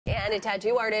Carolina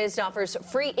tattoo artist offers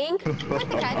free ink. What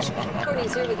the catch?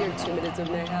 Courtney's here with your 2 minutes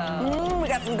of mayhem. We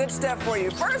got some good stuff for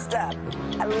you. First up,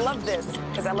 I love this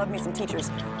because I love me some teachers.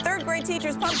 Third grade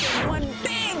teachers pumpkin won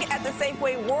big at the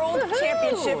Safeway World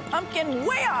Championship Pumpkin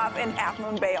Way Off in Half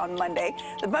Moon Bay on Monday.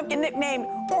 The pumpkin, nicknamed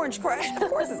Orange Crush, of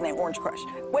course his name Orange Crush,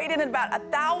 weighed in at about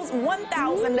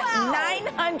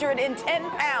 1,910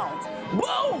 pounds.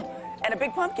 Boom! And a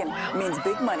big pumpkin means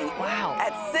big money. Wow.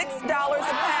 At $6 a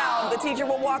pound, the teacher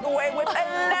will walk away with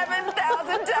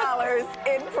 $11,000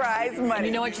 in prize money. And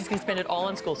you know what? She's going to spend it all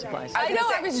on school supplies. I know,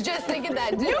 I was just thinking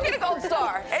that. You get a gold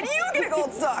star, and you get a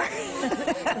gold star.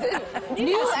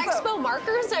 New Expo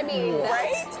markers? I mean,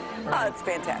 right? Oh, it's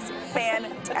fantastic.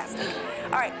 Fantastic.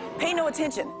 All right, pay no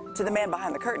attention to the man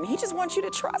behind the curtain. He just wants you to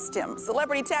trust him.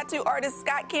 Celebrity tattoo artist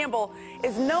Scott Campbell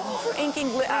is known for inking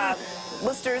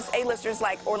A-listers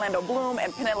like Orlando Bloom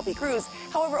and Penelope Cruz.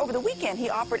 However, over the weekend, he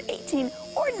offered 18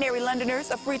 ordinary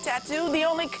Londoners a free tattoo. The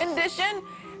only condition,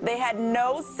 they had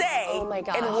no say in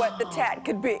what the tat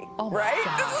could be. Oh my right?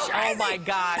 gosh. Oh my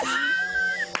gosh.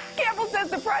 Campbell says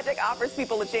the project offers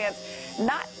people a chance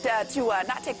not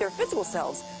take their physical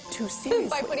selves too seriously.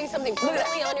 by putting something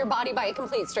permanently on your body by a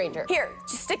complete stranger. Here,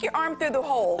 just stick your arm through the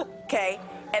hole, okay?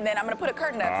 And then I'm gonna put a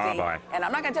curtain up, see? And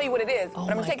I'm not gonna tell you what it is, but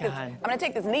I'm gonna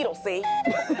take this needle, see?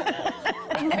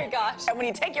 Oh my gosh. And when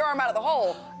you take your arm out of the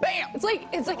hole, bam! It's like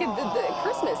the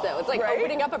Christmas though. It's like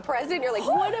opening up a present. You're like,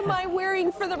 what am I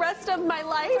wearing for the rest of my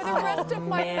life? For the rest of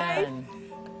my life.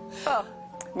 Oh.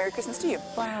 Merry Christmas to you.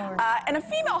 Flowers. And a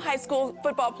female high school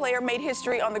football player made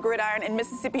history on the gridiron in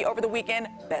Mississippi over the weekend.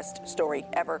 Best story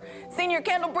ever. Senior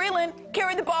Kendall Breland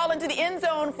carried the ball into the end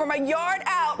zone from a yard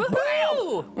out,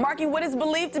 bam, marking what is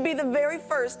believed to be the very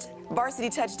first varsity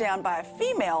touchdown by a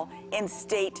female in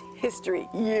state history.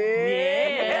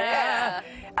 Yeah.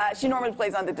 She normally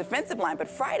plays on the defensive line, but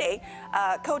Friday,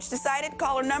 coach decided,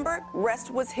 call her number,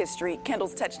 rest was history.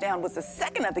 Kendall's touchdown was the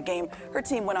second of the game. Her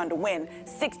team went on to win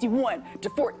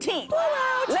 61-14.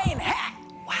 Laying hat.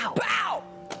 Wow. Bow.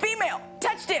 Female.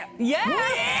 Touchdown. Yeah.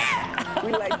 Yeah.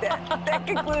 We like that. That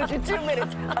concludes your 2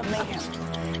 minutes of mayhem.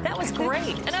 That was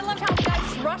great. And I love how the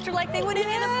guys rushed her like they would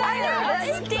any other player.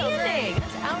 Outstanding.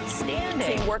 That's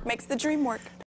outstanding. Teamwork makes the dream work.